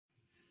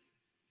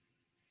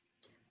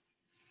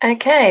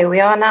Okay,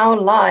 we are now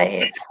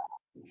live.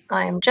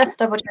 I am just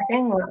double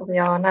checking that we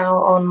are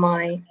now on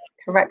my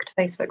correct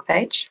Facebook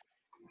page.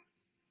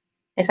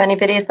 If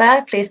anybody is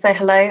there, please say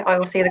hello. I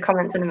will see the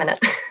comments in a minute.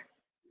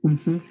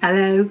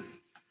 Hello.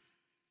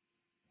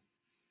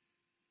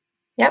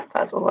 Yep,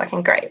 that's all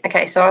working great.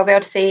 Okay, so I'll be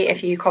able to see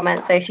if you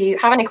comment. So if you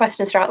have any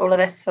questions throughout all of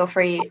this, feel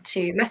free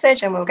to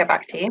message and we'll get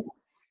back to you.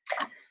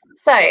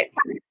 So,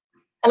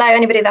 hello,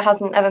 anybody that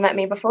hasn't ever met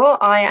me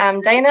before. I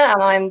am Dheyna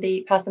and I'm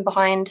the person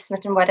behind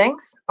Smitten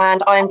Weddings.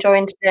 And I am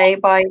joined today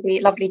by the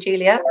lovely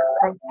Julia.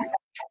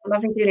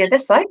 Lovely Julia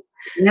this side.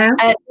 Yeah.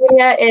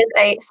 Julia is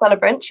a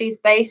celebrant. She's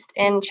based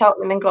in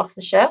Cheltenham in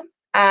Gloucestershire,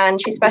 and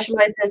she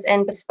specialises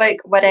in bespoke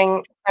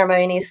wedding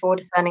ceremonies for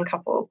discerning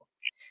couples.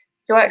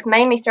 She works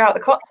mainly throughout the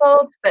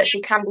Cotswolds, but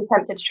she can be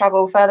tempted to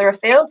travel further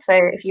afield. So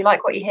if you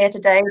like what you hear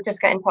today,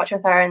 just get in touch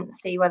with her and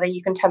see whether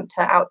you can tempt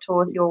her out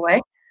towards your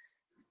way.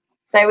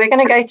 So we're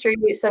going to go through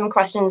some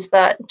questions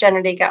that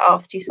generally get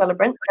asked to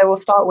celebrants. So we'll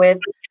start with,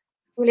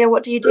 Julia,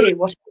 what do you do?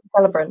 What is a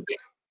celebrant?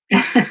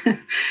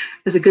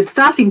 That's a good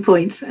starting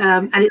point.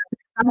 And it's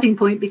a starting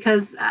point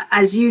because,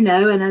 as you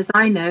know, and as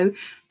I know,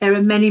 there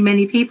are many,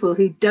 many people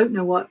who don't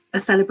know what a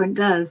celebrant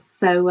does.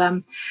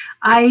 So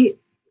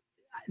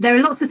there are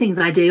lots of things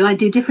I do. I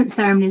do different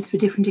ceremonies for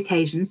different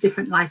occasions,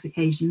 different life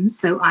occasions.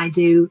 So I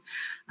do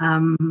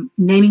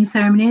naming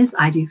ceremonies,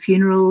 I do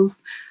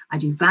funerals, I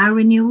do vow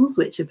renewals,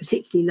 which are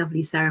particularly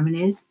lovely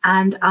ceremonies,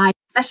 and I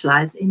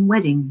specialise in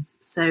weddings.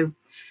 So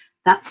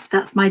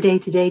that's my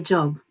day-to-day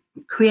job,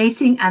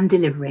 creating and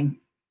delivering.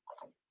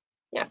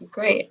 Yeah,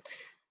 great.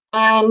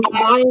 And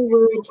why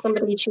would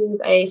somebody choose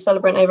a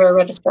celebrant over a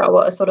registrar?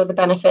 What are sort of the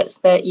benefits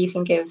that you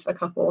can give a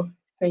couple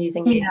for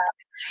using you?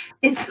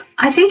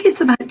 I think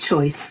it's about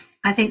choice.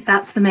 I think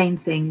that's the main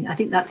thing. I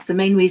think that's the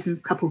main reason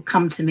couple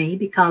come to me,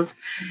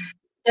 because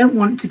they don't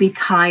want to be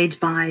tied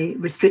by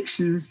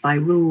restrictions, by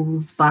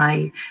rules,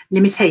 by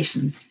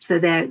limitations. So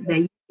they're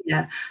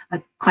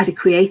quite a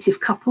creative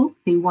couple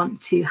who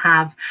want to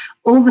have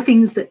all the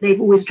things that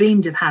they've always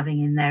dreamed of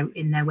having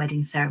in their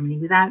wedding ceremony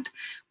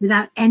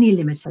without any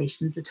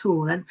limitations at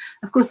all. And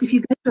of course, if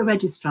you go to a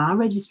registrar,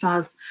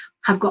 registrars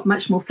have got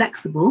much more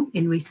flexible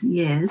in recent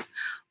years,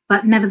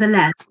 but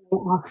nevertheless,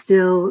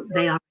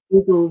 they are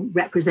legal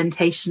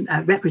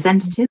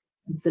representative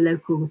of the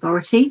local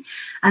authority.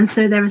 And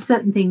so there are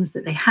certain things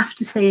that they have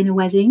to say in a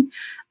wedding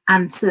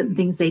and certain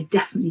things they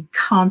definitely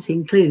can't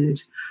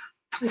include.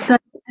 So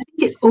I think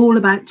it's all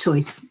about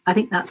choice. I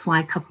think that's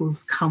why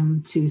couples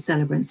come to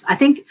celebrants. I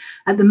think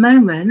at the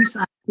moment,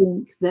 I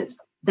think that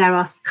there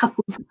are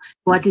couples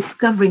who are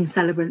discovering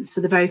celebrants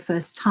for the very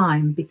first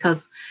time,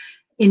 because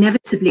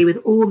inevitably, with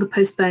all the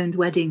postponed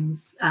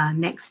weddings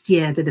next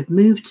year that have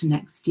moved to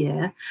next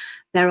year,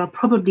 there are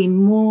probably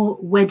more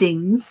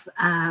weddings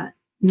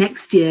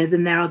next year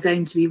than there are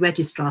going to be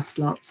registrar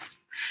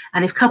slots.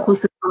 And if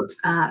couples have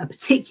got a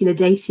particular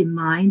date in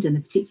mind and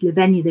a particular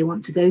venue they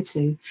want to go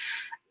to,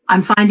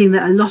 I'm finding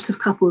that a lot of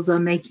couples are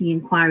making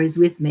inquiries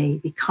with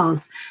me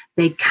because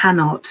they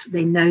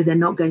know they're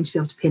not going to be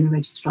able to pin a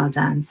registrar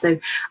down. So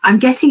I'm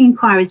getting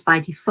inquiries by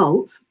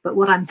default, but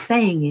what I'm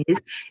saying is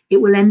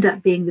it will end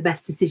up being the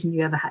best decision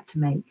you ever had to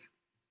make.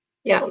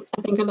 Yeah,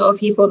 I think a lot of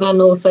people then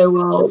also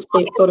will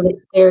sort of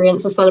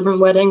experience a celebrant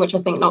wedding, which I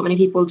think not many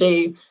people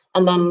do.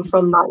 And then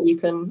from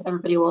that,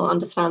 everybody will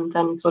understand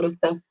then sort of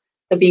the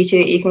beauty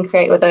that you can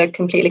create with a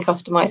completely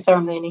customized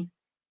ceremony.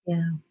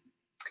 Yeah.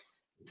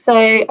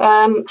 So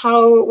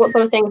what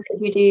sort of things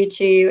could you do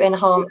to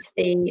enhance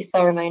the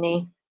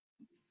ceremony?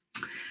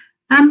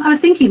 I was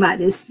thinking about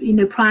this,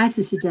 prior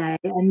to today,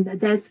 and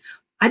there's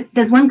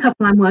one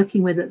couple I'm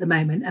working with at the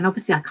moment, and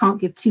obviously I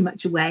can't give too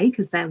much away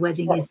because their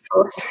wedding is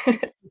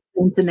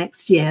into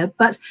next year,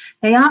 but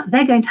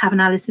they're going to have an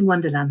Alice in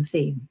Wonderland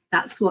theme.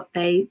 That's what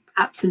they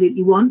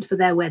absolutely want for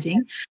their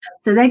wedding.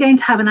 So they're going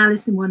to have an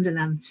Alice in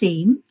Wonderland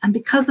theme, and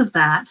because of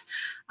that,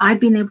 I've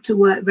been able to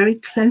work very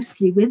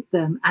closely with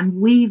them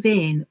and weave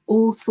in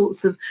all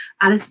sorts of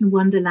Alice in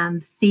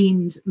Wonderland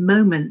themed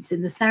moments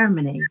in the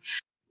ceremony.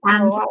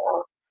 And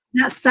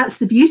that's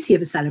the beauty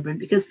of a celebrant,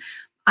 because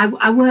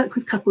I work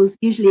with couples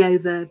usually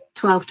over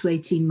 12 to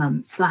 18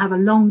 months. So I have a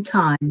long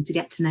time to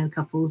get to know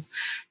couples,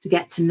 to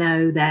get to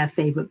know their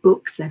favourite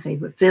books, their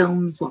favourite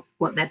films,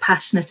 what they're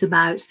passionate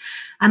about.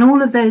 And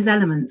all of those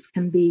elements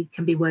can be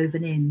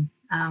woven in.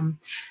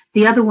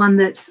 The other one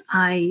that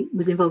I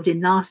was involved in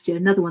last year,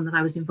 another one that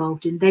I was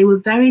involved in, they were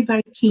very,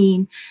 very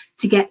keen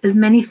to get as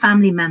many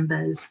family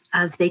members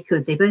as they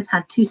could. They both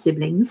had 2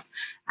 siblings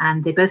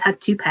and they both had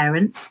 2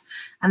 parents,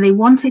 and they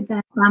wanted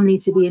their family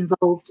to be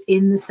involved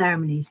in the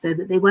ceremony so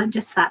that they weren't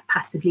just sat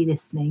passively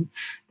listening.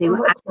 They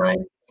were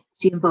actually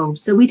involved.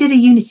 So we did a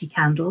unity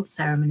candle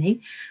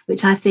ceremony,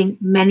 which I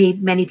think many,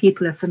 many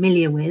people are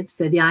familiar with.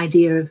 So the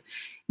idea of,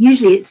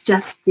 usually it's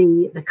just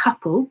the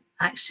couple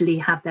actually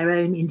have their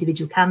own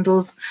individual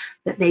candles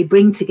that they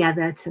bring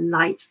together to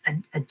light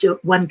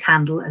one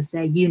candle as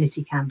their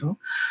unity candle.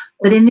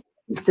 But in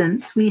this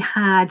instance, we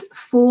had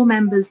 4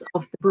 members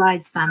of the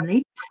bride's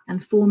family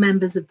and 4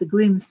 members of the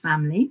groom's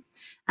family,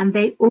 and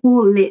they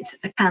all lit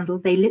a candle.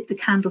 They lit the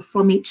candle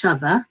from each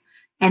other,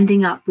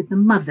 ending up with the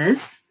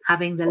mothers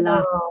having the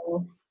last,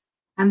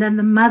 and then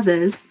the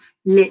mothers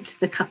lit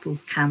the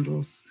couple's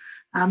candles.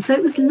 So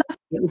it was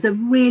lovely. It was a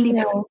really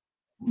cool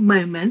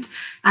moment,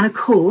 and of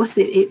course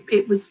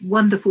it was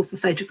wonderful for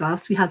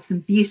photographs. We had some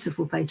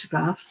beautiful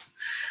photographs.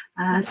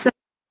 So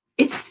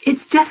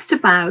it's just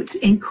about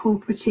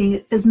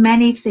incorporating as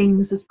many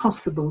things as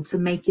possible to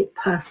make it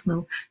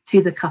personal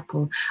to the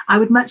couple. I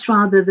would much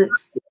rather that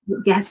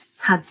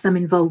guests had some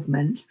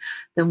involvement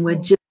than were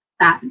just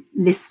that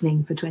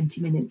listening for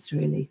 20 minutes,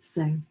 really.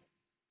 So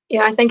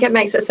yeah, I think it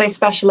makes it so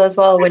special as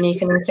well when you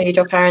can include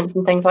your parents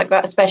and things like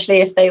that,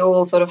 especially if they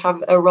all sort of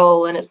have a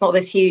role and it's not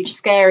this huge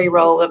scary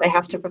role that they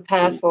have to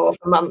prepare for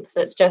months.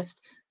 It's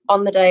just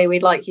on the day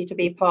we'd like you to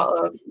be part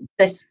of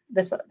this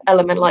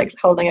element, like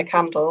holding a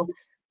candle.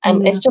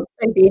 And it's just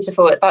so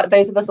beautiful.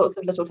 Those are the sorts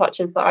of little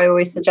touches that I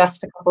always suggest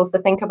to couples to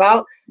think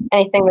about.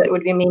 Anything that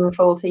would be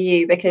meaningful to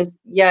you, because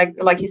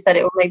like you said,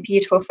 it will make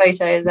beautiful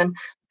photos. And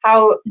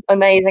how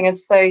amazing and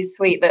so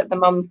sweet that the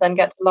mums then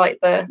get to light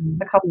the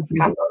couple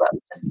candle.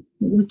 That's just,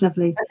 it was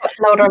lovely. I'm such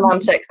an old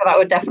romantic, so that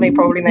would definitely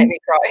probably make me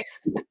cry.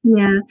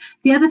 Yeah.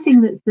 The other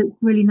thing that's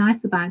really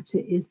nice about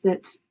it is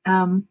that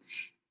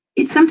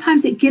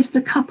sometimes it gives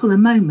the couple a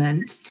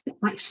moment to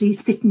actually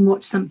sit and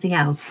watch something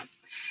else.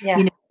 Yeah.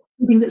 You know,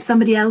 something that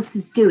somebody else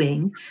is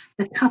doing.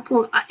 The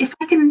couple, if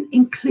I can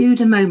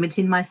include a moment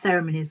in my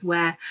ceremonies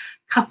where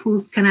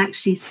couples can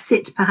actually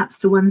sit perhaps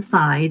to one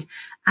side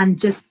and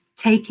just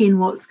take in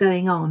what's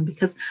going on,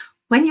 because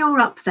when you're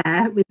up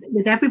there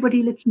with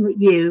everybody looking at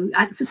you,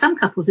 for some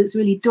couples it's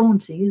really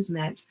daunting, isn't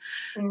it?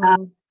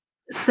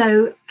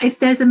 So if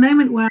there's a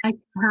moment where I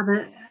can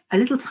have a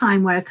little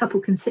time where a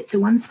couple can sit to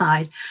one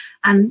side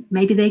and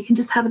maybe they can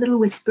just have a little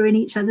whisper in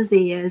each other's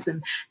ears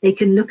and they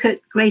can look at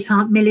Great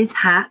Aunt Millie's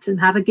hat and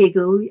have a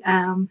giggle,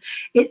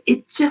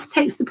 it just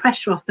takes the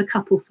pressure off the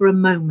couple for a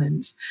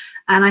moment.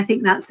 And I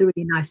think that's a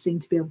really nice thing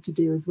to be able to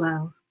do as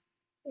well.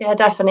 Yeah,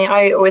 definitely.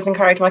 I always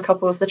encourage my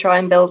couples to try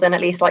and build in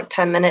at least like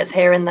 10 minutes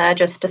here and there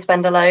just to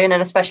spend alone.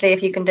 And especially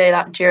if you can do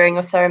that during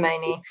your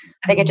ceremony,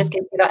 I think it just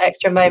gives you that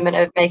extra moment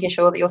of making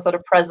sure that you're sort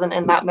of present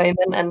in that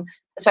moment. And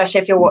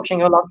especially if you're watching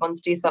your loved ones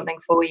do something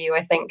for you,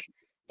 I think,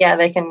 yeah,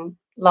 they can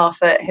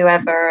laugh at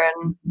whoever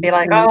and be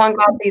like, oh, I'm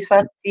glad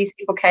these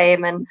people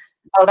came. And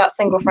oh, that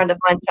single friend of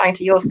mine's chatting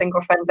to your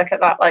single friend. Look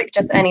at that. Like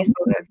just any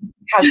sort of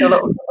casual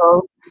little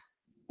giggle.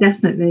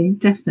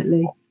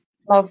 Definitely.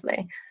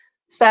 Lovely.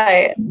 So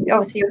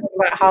obviously you're talking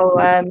about how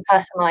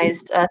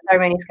personalised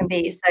ceremonies can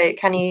be. So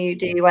can you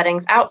do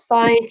weddings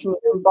outside? Can you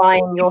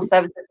combine your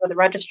services with a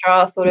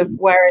registrar? Sort of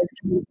where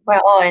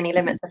are any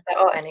limits, if there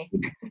are any?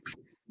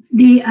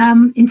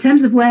 In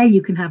terms of where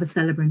you can have a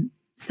celebrant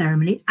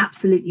ceremony,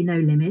 absolutely no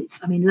limits.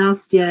 I mean,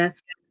 last year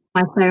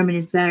my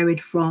ceremonies varied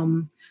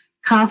from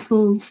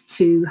castles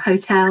to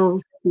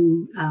hotels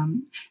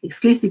to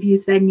exclusive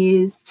use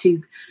venues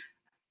to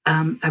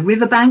a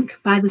riverbank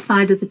by the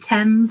side of the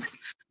Thames.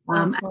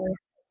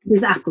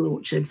 There's apple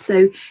orchards.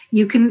 So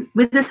you can,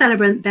 with the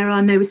celebrant, there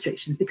are no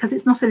restrictions because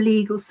it's not a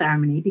legal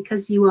ceremony,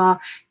 because you are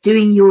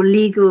doing your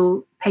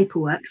legal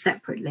paperwork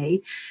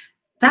separately.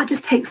 That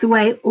just takes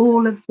away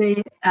all of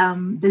the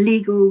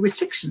legal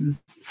restrictions.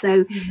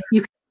 So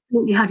you can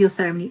absolutely have your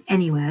ceremony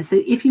anywhere.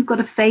 So if you've got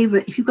a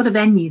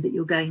venue that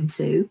you're going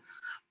to,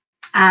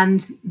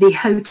 and the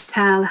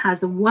hotel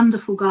has a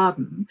wonderful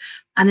garden,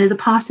 and there's a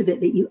part of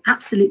it that you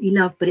absolutely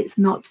love, but it's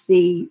not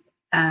the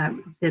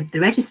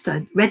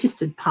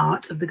registered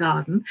part of the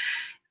garden,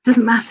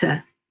 doesn't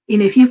matter. You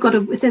know,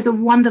 if there's a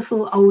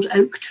wonderful old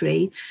oak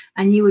tree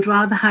and you would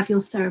rather have your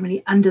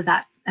ceremony under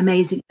that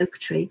amazing oak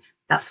tree,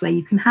 that's where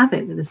you can have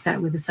it with a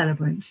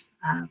celebrant.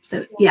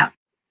 So yeah,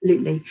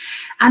 absolutely.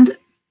 And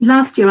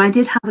last year I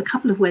did have a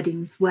couple of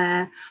weddings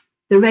where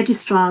the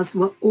registrars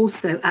were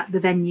also at the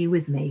venue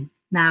with me.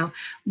 Now,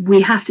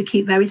 we have to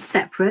keep very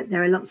separate.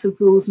 There are lots of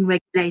rules and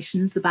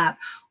regulations about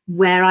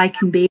where I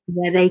can be and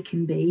where they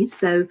can be.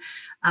 So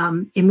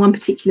in one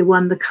particular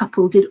one, the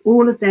couple did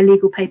all of their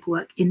legal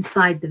paperwork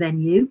inside the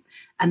venue,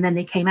 and then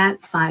they came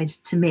outside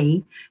to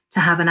me to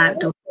have an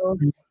outdoor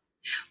ceremony.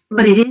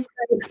 But it is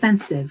very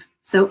expensive.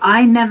 So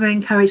I never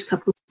encourage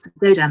couples to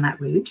go down that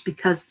route,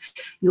 because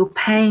you're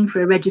paying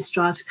for a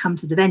registrar to come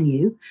to the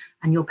venue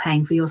and you're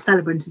paying for your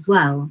celebrant as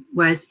well.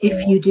 Whereas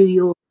if you do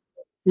your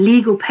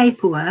legal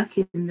paperwork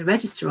in the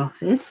register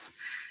office,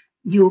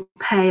 you'll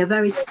pay a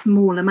very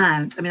small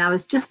amount. I mean, I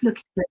was just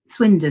looking at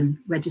Swindon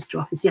register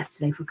office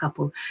yesterday for a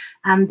couple,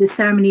 and the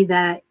ceremony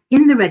there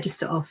in the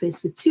register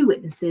office with 2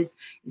 witnesses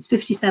is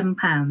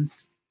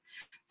 £57.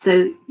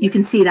 So you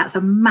can see that's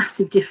a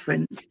massive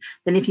difference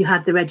than if you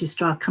had the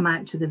registrar come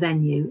out to the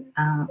venue.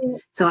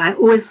 So I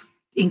always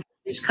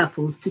encourage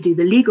couples to do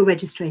the legal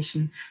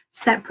registration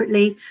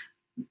separately.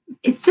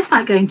 It's just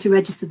like going to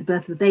register the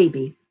birth of a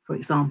baby, for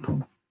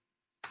example.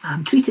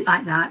 Treat it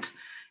like that,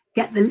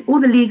 get all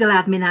the legal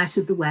admin out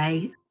of the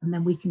way, and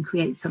then we can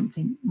create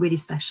something really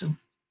special.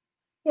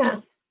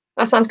 Yeah,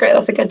 That sounds great.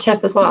 That's a good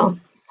tip as well.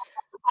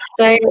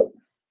 So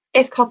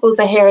if couples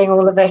are hearing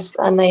all of this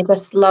and they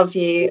just love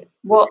you,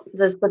 what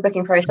does the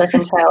booking process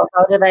entail?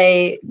 How do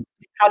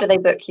they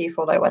book you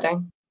for their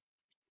wedding?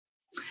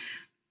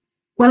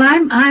 Well,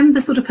 I'm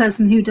the sort of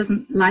person who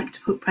doesn't like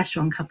to put pressure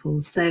on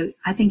couples. So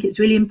I think it's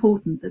really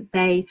important that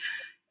they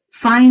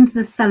find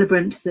the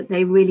celebrant that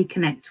they really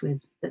connect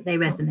with, that they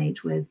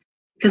resonate with.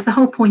 Because the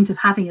whole point of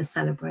having a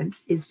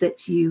celebrant is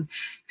that you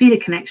feel a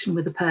connection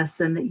with a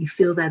person, that you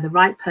feel they're the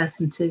right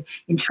person to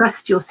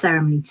entrust your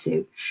ceremony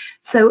to.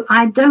 So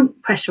I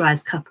don't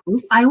pressurize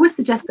couples. I always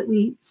suggest that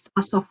we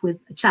start off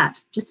with a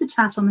chat, just a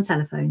chat on the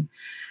telephone.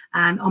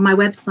 And on my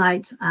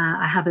website,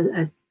 I have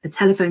a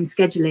telephone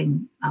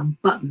scheduling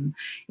button.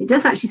 It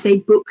does actually say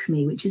book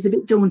me, which is a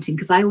bit daunting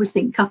because I always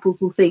think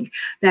couples will think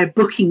they're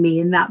booking me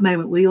in that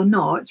moment. Well, you're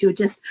not. You're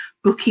just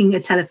booking a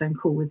telephone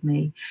call with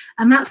me.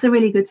 And that's a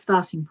really good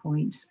starting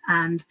point.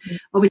 And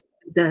obviously,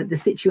 the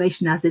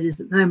situation as it is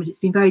at the moment, it's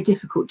been very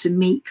difficult to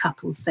meet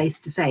couples face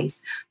to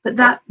face. But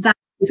that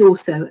is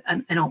also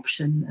an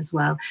option as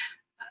well.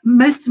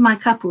 Most of my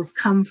couples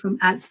come from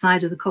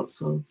outside of the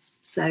Cotswolds.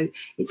 So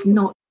it's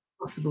not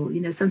possible. You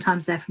know,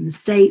 sometimes they're from the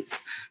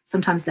States,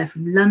 sometimes they're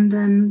from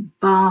London,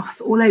 Bath,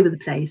 all over the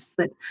place.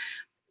 But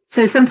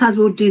so sometimes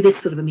we'll do this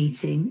sort of a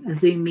meeting, a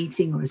Zoom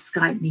meeting or a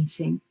Skype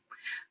meeting.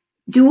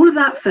 Do all of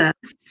that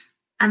first.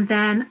 And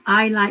then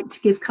I like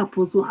to give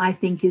couples what I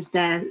think is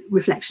their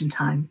reflection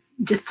time.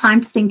 Just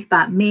time to think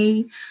about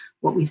me,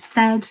 what we've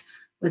said,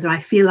 whether I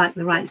feel like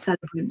the right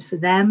celebrant for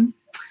them.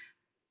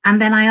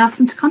 And then I ask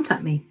them to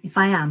contact me if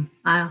I am.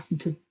 I ask them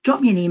to drop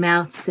me an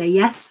email to say,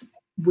 yes,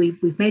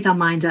 we've made our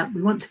mind up,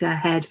 we want to go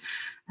ahead,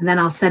 and then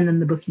I'll send them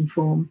the booking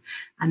form,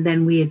 and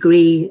then we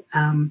agree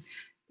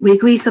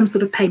some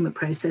sort of payment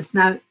process.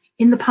 Now,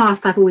 in the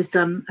past, I've always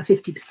done a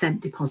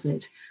 50%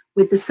 deposit.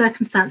 With the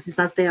circumstances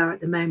as they are at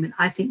the moment,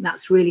 I think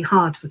that's really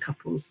hard for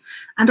couples,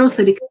 and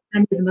also because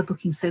many of them are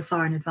booking so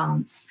far in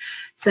advance.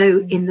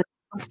 So in the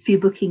last few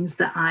bookings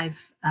that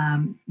I've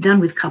done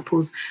with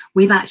couples,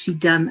 we've actually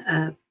done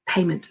a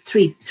payment,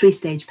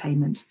 three-stage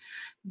payment,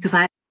 because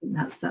I think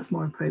that's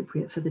more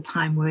appropriate for the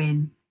time we're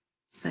in.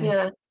 So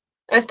yeah,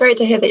 it's great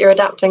to hear that you're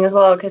adapting as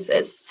well, because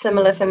it's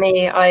similar for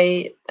me.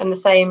 I am the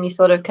same. You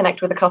sort of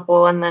connect with a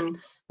couple and then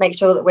make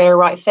sure that we're a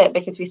right fit,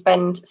 because we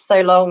spend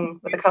so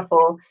long with a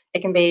couple. It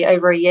can be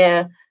over a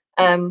year.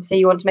 So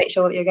you want to make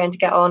sure that you're going to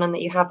get on and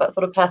that you have that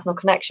sort of personal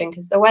connection,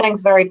 because the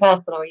wedding's very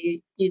personal. You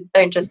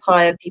don't just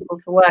hire people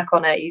to work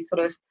on it.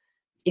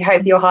 You hope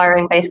that you're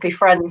hiring basically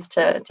friends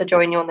to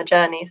join you on the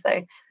journey. So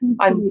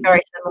I'm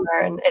very similar,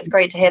 and it's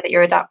great to hear that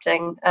you're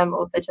adapting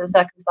also to the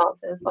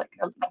circumstances. Like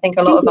I think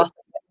a lot of us.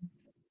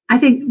 I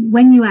think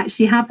when you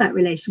actually have that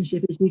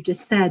relationship, as you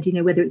just said, you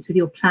know, whether it's with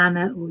your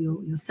planner or your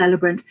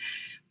celebrant,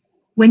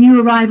 when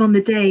you arrive on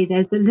the day,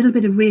 there's a little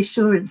bit of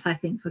reassurance, I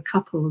think, for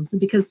couples,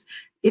 because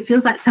it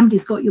feels like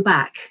somebody's got your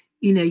back.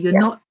 You know, you're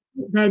not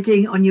there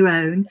doing it on your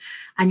own,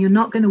 and you're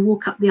not going to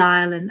walk up the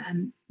aisle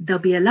and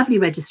there'll be a lovely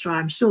registrar,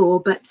 I'm sure,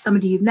 but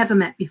somebody you've never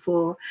met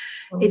before.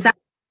 It's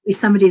actually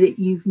somebody that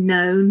you've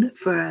known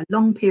for a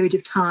long period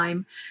of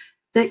time,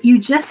 that you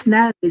just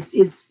know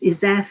is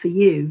there for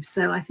you.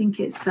 So I think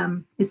it's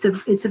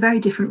a very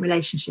different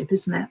relationship,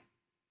 isn't it?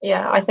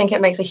 Yeah, I think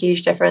it makes a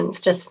huge difference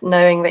just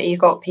knowing that you've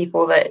got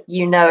people that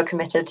you know are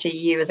committed to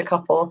you as a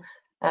couple.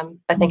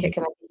 I think it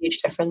can make a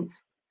huge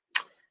difference.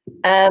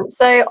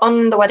 So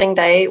on the wedding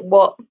day,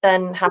 what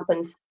then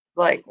happens?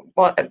 Like,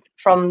 what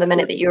from the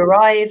minute that you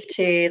arrive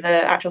to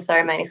the actual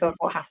ceremony, sort of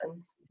what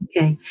happens?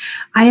 Okay,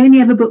 I only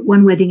ever book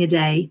one wedding a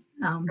day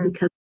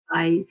because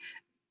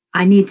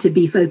I need to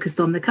be focused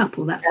on the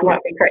couple. That might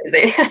be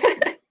crazy.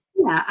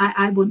 Yeah,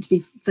 I want to be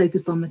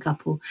focused on the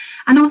couple.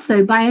 And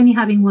also, by only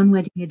having one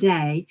wedding a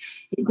day,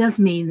 it does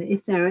mean that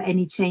if there are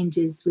any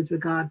changes with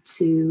regard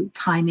to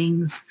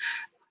timings,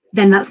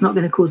 then that's not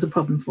going to cause a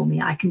problem for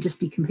me. I can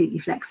just be completely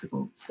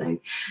flexible. So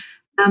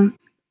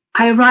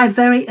I arrive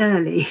very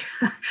early.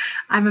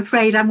 I'm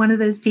afraid I'm one of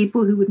those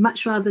people who would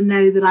much rather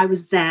know that I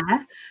was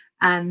there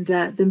and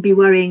than be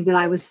worrying that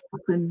I was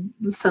stuck in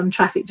some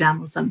traffic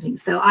jam or something.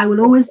 So I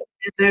will always be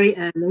there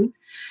very early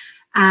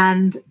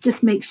and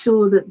just make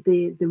sure that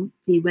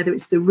the whether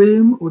it's the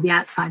room or the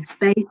outside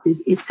space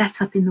is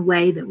set up in the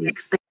way that we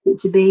expect it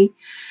to be,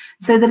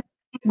 so that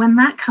when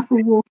that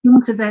couple walk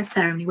into their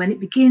ceremony, when it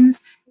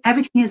begins,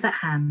 everything is at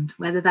hand,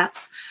 whether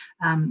that's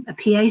a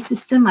PA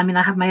system. I mean,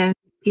 I have my own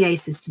PA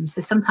system, so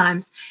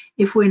sometimes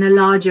if we're in a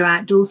larger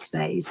outdoor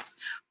space,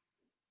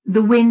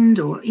 the wind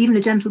or even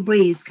a gentle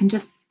breeze can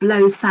just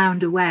blow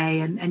sound away,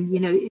 and you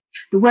know,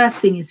 the worst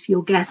thing is for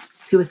your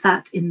guests who are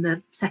sat in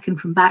the second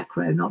from back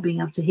row not being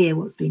able to hear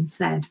what's being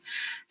said.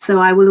 So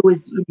I will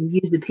always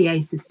use the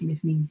PA system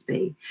if needs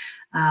be,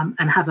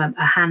 and have a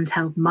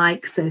handheld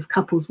mic, so if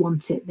couples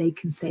want it, they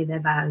can say their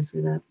vows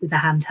with a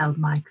handheld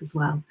mic as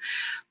well.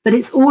 But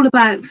it's all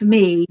about, for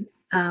me,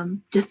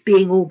 just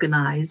being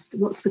organised.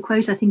 What's the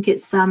quote? I think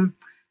it's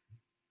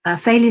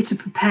failure to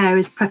prepare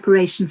is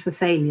preparation for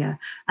failure,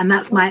 and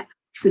that's my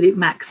absolute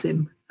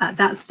maxim.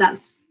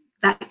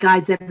 That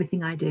guides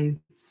everything I do.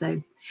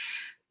 So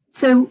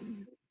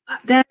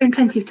they're in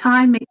plenty of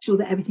time, make sure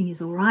that everything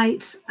is all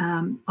right.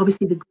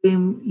 Obviously, the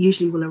groom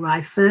usually will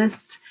arrive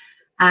first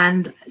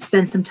and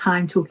spend some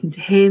time talking to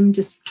him,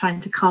 just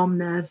trying to calm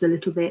nerves a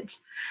little bit.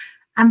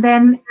 And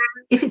then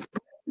if it's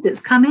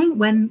that's coming,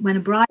 when a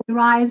bride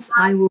arrives,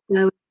 I will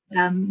go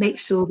make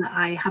sure that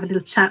I have a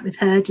little chat with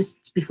her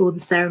just before the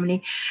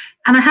ceremony.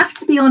 And I have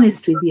to be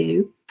honest with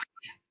you,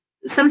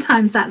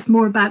 sometimes that's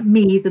more about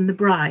me than the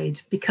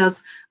bride,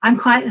 because I'm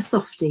quite a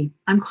softie.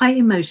 I'm quite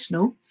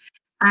emotional.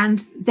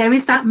 And there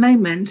is that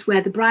moment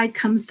where the bride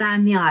comes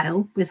down the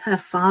aisle with her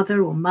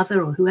father or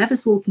mother or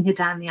whoever's walking her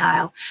down the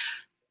aisle.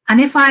 And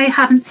if I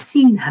haven't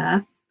seen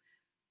her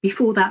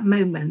before that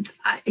moment,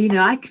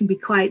 I can be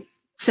quite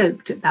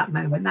choked at that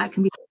moment. That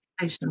can be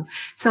emotional.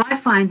 So I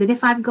find that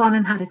if I've gone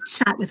and had a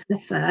chat with her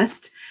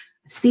first,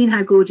 I've seen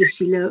how gorgeous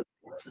she looks,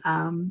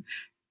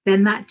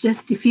 then that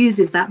just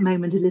diffuses that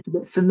moment a little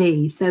bit for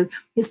me. So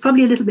it's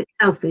probably a little bit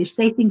selfish.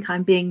 They think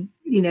I'm being,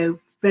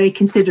 very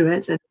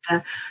considerate,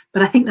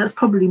 but I think that's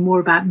probably more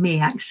about me,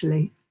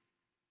 actually.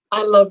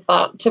 I love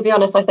that. To be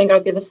honest, I think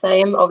I'd be the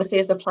same. Obviously,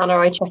 as a planner,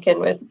 I check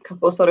in with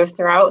couples sort of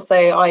throughout, so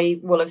I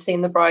will have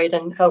seen the bride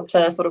and helped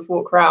her sort of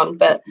walk around,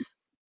 but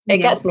it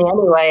gets me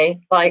anyway.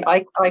 Like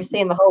I've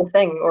seen the whole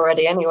thing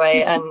already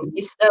anyway, and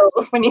you still,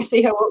 when you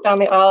see her walk down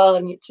the aisle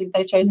and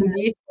they've chosen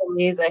beautiful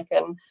music,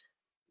 and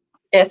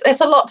it's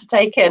a lot to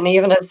take in,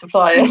 even as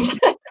suppliers.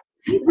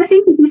 I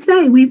think, as you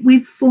say,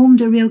 we've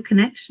formed a real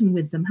connection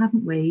with them,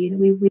 haven't we?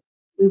 We've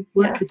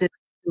worked with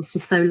those for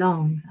so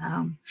long.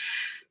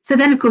 So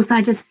then, of course,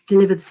 I just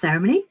deliver the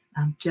ceremony.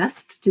 And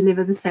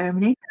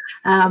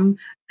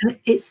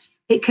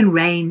it can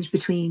range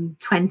between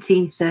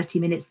 20, 30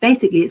 minutes.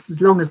 Basically, it's as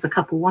long as the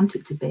couple want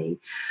it to be.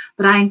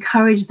 But I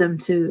encourage them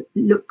to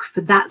look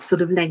for that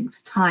sort of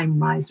length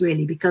time-wise,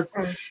 really, because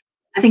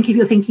I think if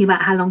you're thinking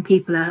about how long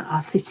people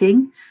are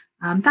sitting,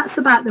 that's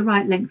about the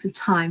right length of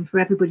time for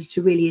everybody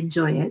to really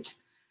enjoy it.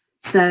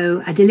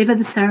 So I deliver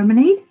the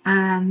ceremony,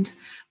 and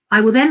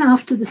I will then,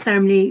 after the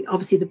ceremony,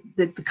 obviously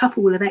the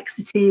couple will have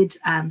exited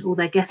and all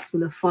their guests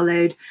will have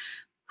followed.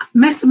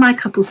 Most of my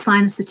couples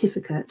sign a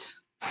certificate.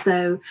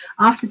 So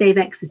after they've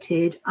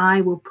exited,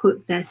 I will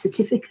put their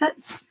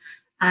certificates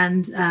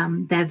and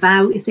their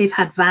vow, if they've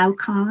had vow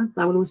cards,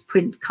 I will always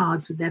print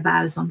cards with their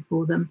vows on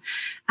for them.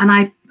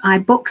 And I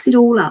box it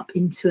all up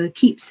into a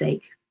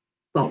keepsake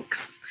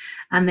box.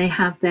 And they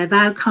have their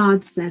vow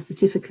cards, their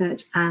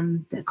certificate,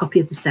 and a copy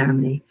of the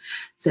ceremony.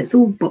 So it's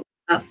all boxed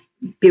up,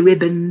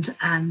 beribboned,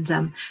 and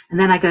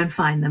then I go and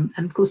find them.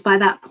 And of course, by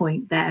that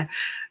point, they're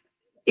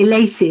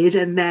elated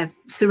and they're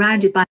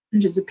surrounded by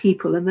hundreds of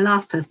people, and the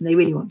last person they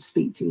really want to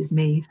speak to is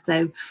me.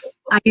 So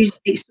I usually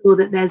make sure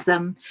that there's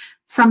some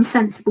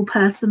sensible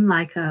person,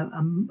 like a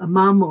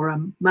mum or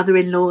a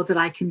mother-in-law, that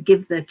I can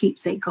give the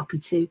keepsake copy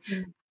to.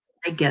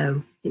 I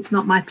go. It's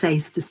not my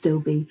place to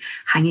still be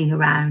hanging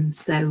around.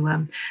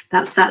 So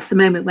that's the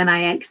moment when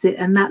I exit,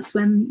 and that's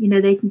when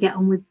they can get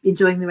on with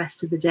enjoying the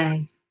rest of the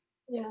day.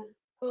 Yeah.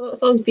 Well, that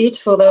sounds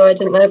beautiful, though. I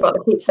didn't know about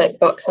the keepsake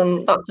box,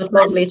 and that's just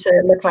lovely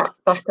to look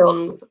back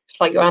on,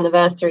 like your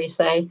anniversary.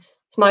 So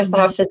it's nice to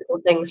have physical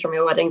things from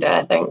your wedding day,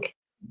 I think.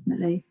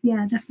 Definitely.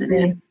 Yeah,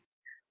 definitely. Yeah.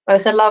 I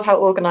also love how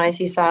organised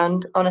you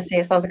sound. Honestly,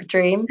 it sounds like a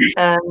dream.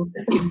 I'm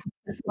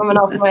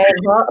off my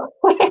own heart.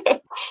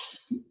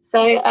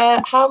 So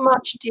how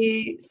much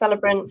do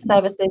Celebrant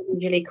services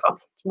usually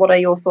cost? What are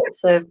your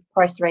sorts of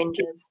price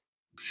ranges?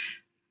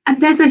 And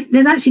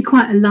there's actually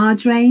quite a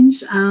large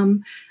range.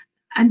 And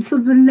so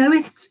the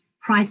lowest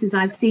prices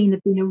I've seen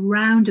have been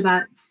around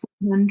about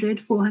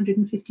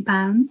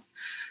 £450.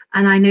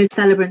 And I know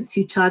celebrants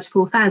who charge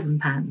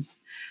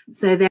 £4,000.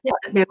 So they're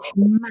a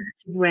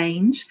massive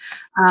range.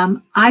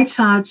 I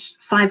charge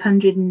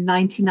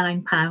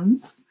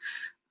 £599,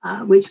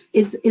 which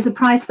is a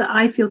price that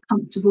I feel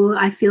comfortable.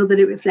 I feel that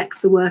it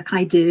reflects the work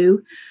I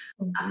do.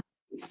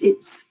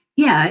 It's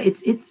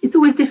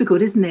always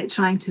difficult, isn't it,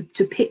 trying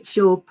to pitch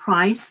your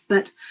price?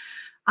 But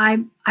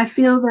I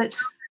feel that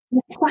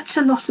there's such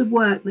a lot of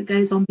work that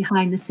goes on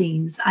behind the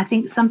scenes. I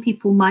think some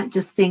people might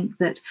just think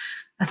that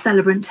a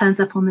celebrant turns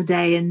up on the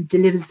day and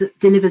delivers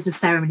a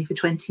ceremony for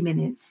 20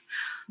 minutes.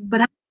 But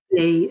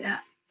actually,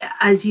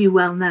 as you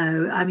well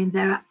know, I mean,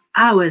 there are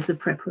hours of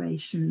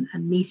preparation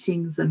and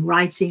meetings and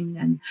writing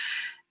and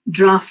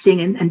drafting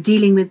and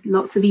dealing with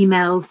lots of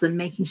emails and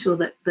making sure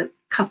that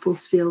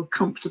couples feel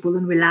comfortable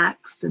and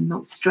relaxed and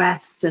not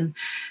stressed. And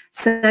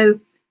so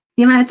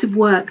the amount of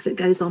work that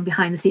goes on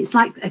behind the scenes,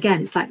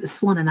 it's like the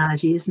swan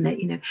analogy, isn't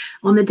it?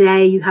 On the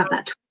day you have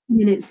that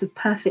 20 minutes of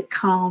perfect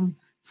calm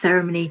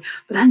ceremony,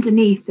 but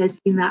underneath there's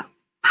been that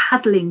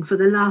paddling for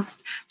the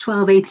last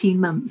 12, 18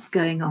 months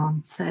going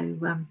on. So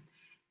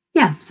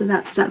so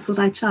that's what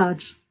I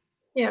charge.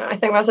 Yeah, I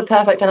think that's a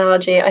perfect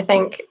analogy. I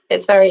think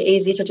it's very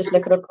easy to just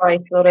look at a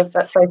price sort of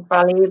at face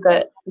value,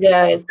 but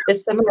yeah, it's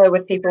similar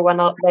with people when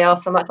they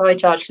ask how much I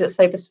charge, because it's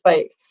so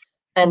bespoke.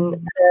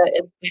 And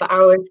it's the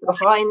hours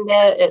behind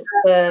it, it's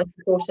the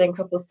supporting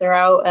couples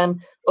throughout,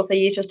 and also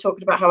you just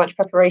talked about how much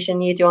preparation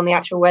you do on the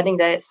actual wedding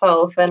day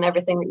itself and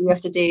everything that you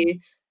have to do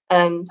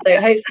So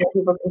hopefully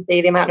people can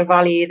see the amount of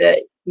value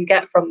that you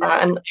get from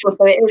that. And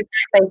also it is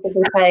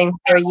basically paying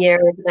for a year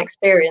of an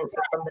experience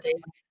with somebody.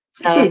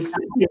 It is.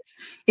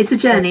 It's a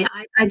journey.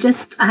 I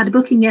had a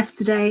booking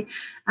yesterday,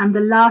 and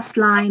the last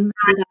line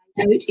that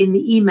I wrote in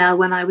the email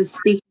when I was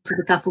speaking to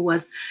the couple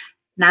was,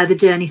 "Now the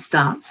journey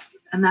starts,"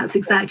 and that's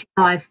exactly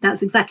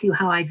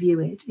how I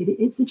view it.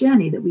 It's a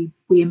journey that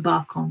we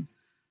embark on.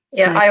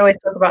 Yeah, so I always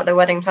talk about the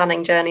wedding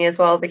planning journey as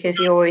well, because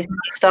you always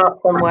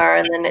start somewhere,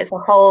 and then it's a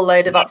whole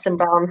load of ups and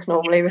downs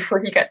normally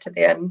before you get to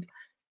the end.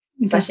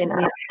 Especially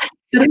now.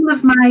 But all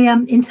of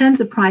my, in terms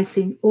of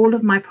pricing, all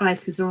of my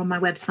prices are on my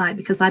website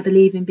because I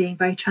believe in being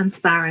very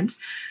transparent.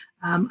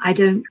 I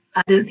don't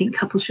think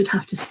couples should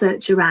have to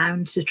search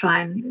around to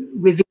try and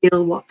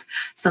reveal what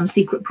some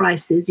secret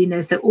price is, you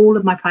know. So all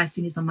of my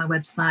pricing is on my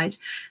website,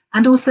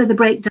 and also the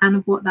breakdown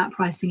of what that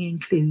pricing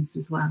includes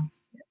as well.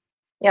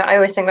 Yeah, I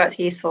always think that's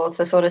useful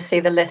to sort of see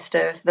the list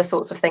of the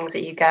sorts of things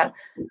that you get,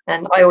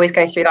 and I always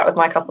go through that with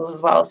my couples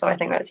as well. So I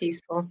think that's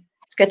useful.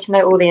 It's good to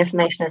know all the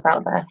information is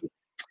out there.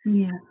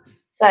 Yeah.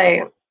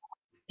 So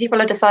people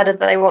have decided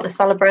that they want a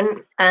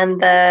celebrant, and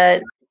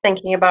they're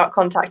thinking about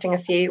contacting a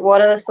few.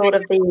 What are the sort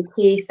of the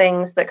key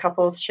things that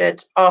couples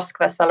should ask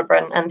their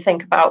celebrant and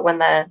think about when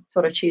they're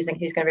sort of choosing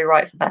who's going to be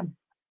right for them?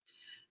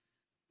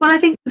 Well, I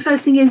think the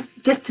first thing is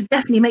just to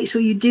definitely make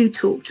sure you do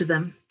talk to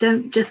them.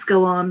 Don't just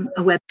go on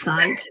a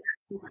website,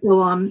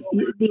 go on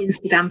the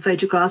Instagram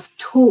photographs,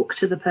 talk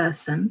to the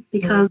person,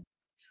 because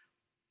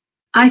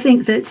I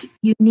think that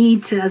you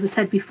need to, as I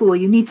said before,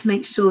 you need to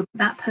make sure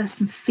that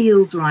person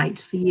feels right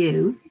for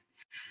you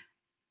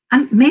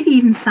and maybe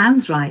even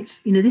sounds right.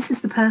 You know, this is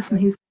the person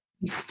who's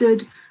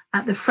stood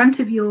at the front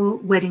of your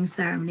wedding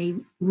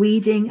ceremony,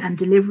 reading and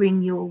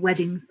delivering your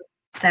wedding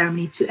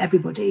ceremony to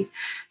everybody.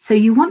 So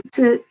you want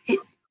to,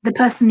 the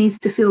person needs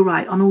to feel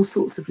right on all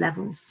sorts of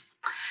levels.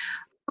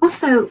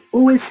 Also,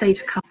 always say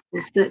to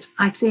couples that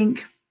I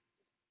think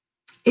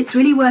it's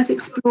really worth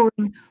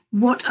exploring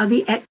what are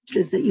the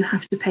extras that you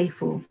have to pay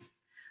for.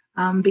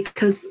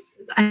 Because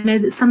I know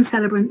that some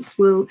celebrants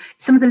will,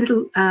 some of the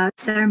little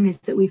ceremonies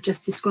that we've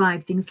just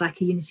described, things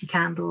like a unity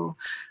candle,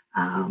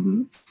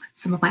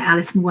 some of my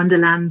Alice in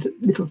Wonderland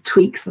little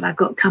tweaks that I've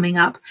got coming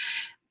up,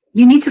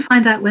 you need to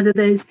find out whether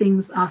those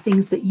things are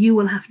things that you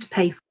will have to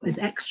pay for as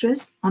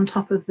extras on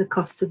top of the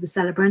cost of the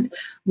celebrant,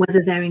 whether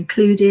they're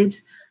included.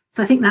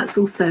 So I think that's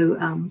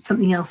also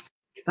something else to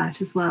think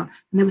about as well.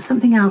 And there was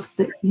something else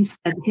that you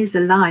said, here's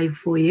a live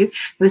for you.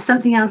 There was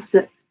something else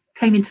that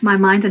came into my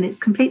mind and it's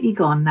completely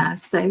gone now.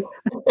 So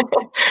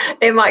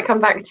it might come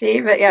back to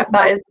you, but yeah,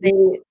 that is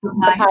the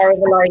power of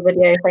a live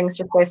video. Things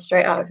just go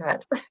straight out of your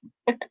head.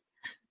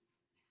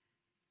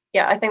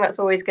 Yeah, I think that's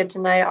always good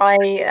to know. I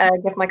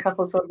give my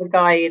couples sort of a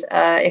guide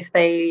if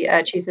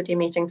they choose to do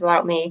meetings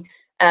without me,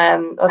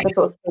 of the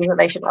sorts of things that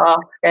they should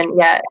ask, and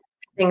yeah,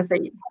 things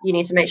that you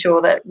need to make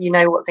sure that you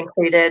know what's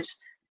included,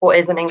 what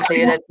isn't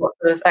included, what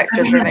sort of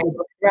extras remain.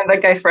 Remember,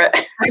 go for it.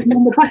 I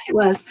remember what it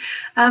was.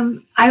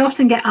 I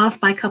often get asked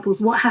by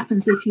couples, what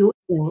happens if you're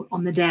ill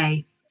on the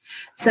day?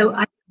 So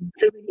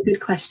it's a really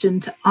good question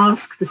to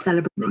ask the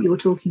celebrant that you're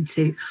talking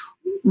to.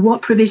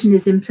 What provision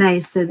is in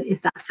place so that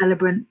if that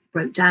celebrant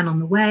broke down on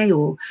the way,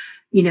 or,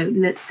 you know,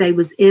 let's say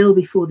was ill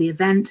before the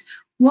event,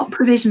 what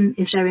provision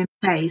is there in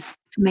place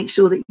to make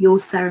sure that your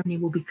ceremony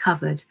will be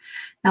covered?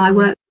 Now, I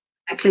work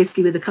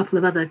closely with a couple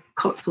of other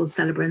Cotswold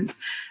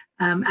celebrants.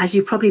 As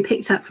you probably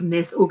picked up from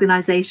this,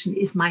 organisation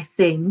is my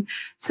thing.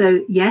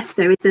 So yes,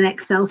 there is an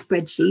Excel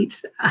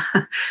spreadsheet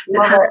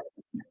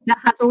that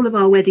has all of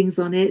our weddings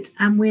on it,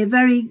 and we're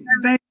very,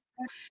 very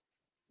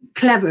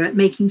clever at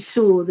making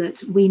sure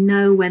that we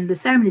know when the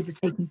ceremonies are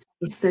taking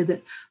place, so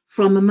that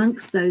from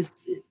amongst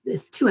those,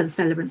 there's two other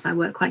celebrants I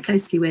work quite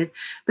closely with,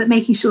 but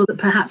making sure that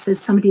perhaps there's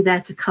somebody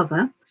there to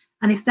cover.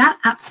 And if that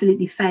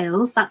absolutely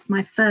fails, that's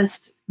my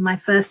first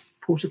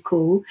port of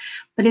call.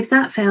 But if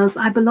that fails,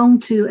 I belong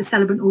to a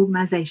celebrant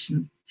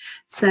organisation.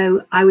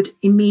 So I would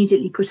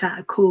immediately put out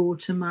a call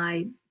to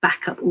my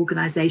backup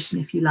organisation,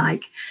 if you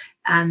like,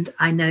 and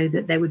I know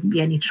that there wouldn't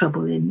be any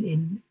trouble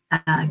in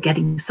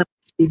getting somebody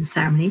to do the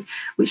ceremony,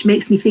 which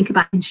makes me think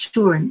about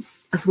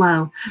insurance as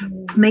well.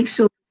 Make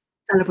sure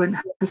the celebrant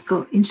has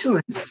got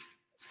insurance.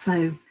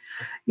 So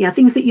yeah,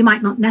 things that you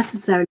might not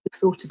necessarily have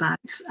thought about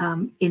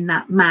in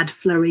that mad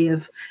flurry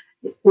of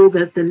all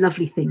the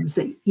lovely things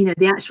that, you know,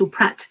 the actual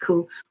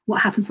practical,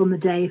 what happens on the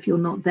day if you're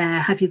not there,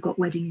 have you got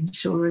wedding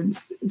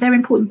insurance? They're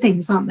important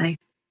things, aren't they?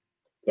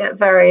 Yeah,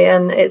 very,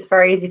 and it's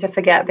very easy to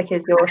forget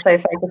because you're so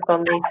focused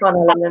on the fun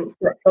elements.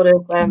 That's sort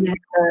of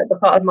the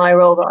part of my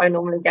role that I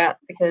normally get,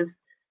 because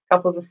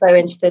couples are so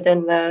interested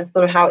in the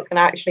sort of how it's going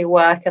to actually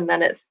work, and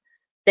then it's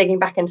digging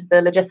back into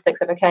the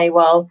logistics of, okay,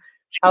 well,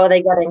 how are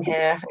they getting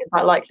here? Is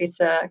that likely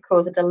to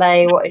cause a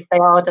delay? What if they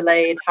are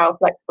delayed? How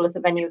flexible is the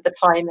venue with the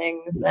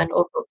timings and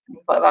all sorts of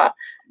things like that?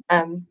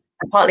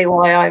 Partly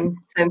why I'm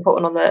so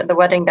important on the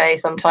wedding day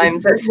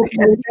sometimes. It's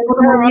because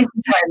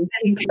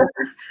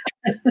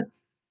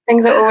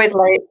things are always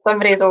late.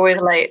 Somebody is always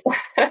late.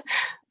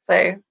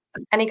 So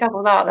any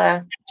couples out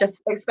there,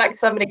 just expect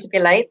somebody to be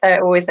late.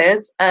 There always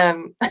is,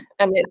 and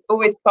it's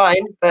always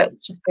fine. But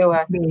just be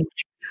aware,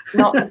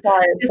 not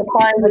surprised.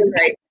 Surprise is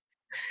great.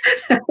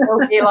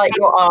 It'll be like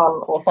your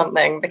aunt or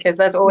something, because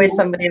there's always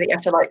somebody that you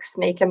have to like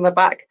sneak in the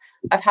back.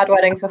 I've had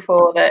weddings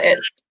before that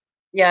it's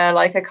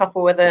like a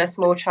couple with a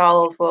small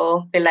child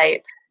will be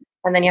late,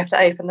 and then you have to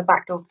open the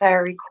back door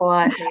very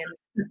quietly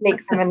and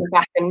sneak them in the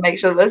back and make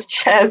sure there's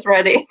chairs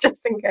ready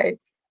just in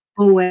case.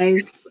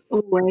 Always.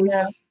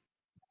 Yeah.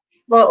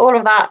 Well, all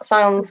of that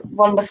sounds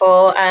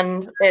wonderful,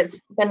 and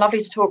it's been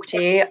lovely to talk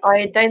to you.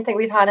 I don't think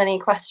we've had any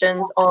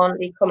questions on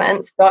the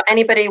comments, but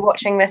anybody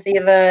watching this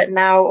either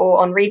now or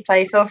on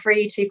replay, feel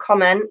free to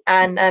comment,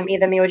 and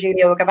either me or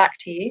Julia will go back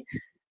to you.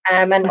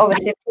 And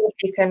obviously, of course,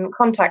 you can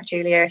contact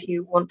Julia if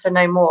you want to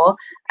know more.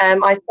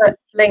 I put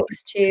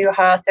links to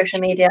her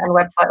social media and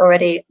website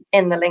already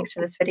in the link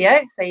to this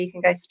video, so you can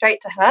go straight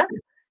to her.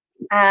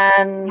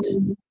 And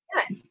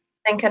yeah,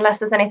 I think unless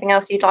there's anything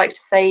else you'd like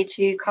to say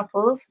to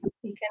couples,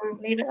 you can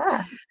leave it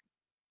there.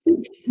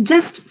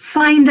 Just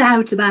find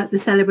out about the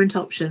celebrant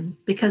option,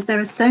 because there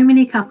are so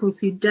many couples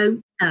who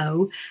don't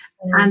know,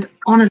 and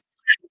honestly,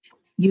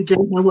 you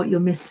don't know what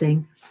you're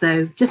missing.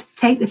 So just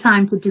take the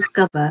time to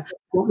discover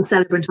what the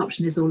celebrant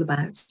option is all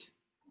about.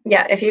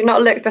 Yeah, if you've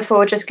not looked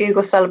before, just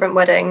Google Celebrant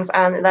Weddings,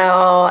 and there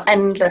are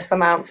endless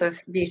amounts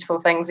of beautiful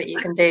things that you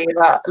can do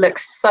that look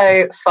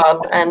so fun.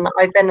 And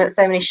I've been at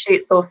so many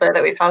shoots also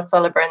that we've had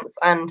celebrants,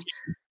 and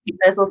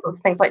there's all sorts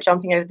of things like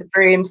jumping over the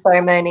broom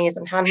ceremonies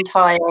and hand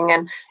tying,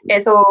 and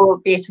it's all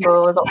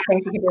beautiful. There's lots of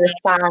things you can do with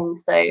sand,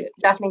 so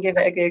definitely give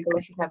it a Google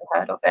if you've never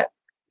heard of it.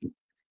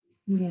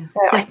 Yeah, so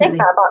definitely. I think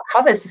that about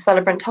covers the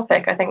celebrant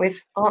topic. I think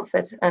we've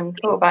answered and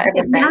thought about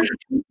everything.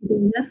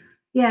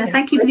 Yeah,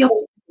 thank you for the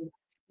opportunity.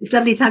 It's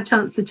lovely to have a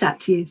chance to chat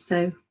to you.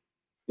 So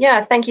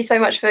yeah, thank you so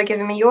much for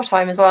giving me your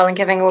time as well and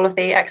giving all of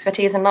the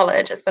expertise and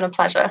knowledge. It's been a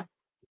pleasure.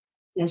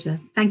 Pleasure.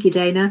 Thank you,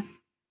 Dheyna.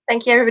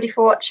 Thank you everybody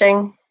for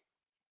watching.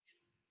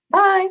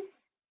 Bye.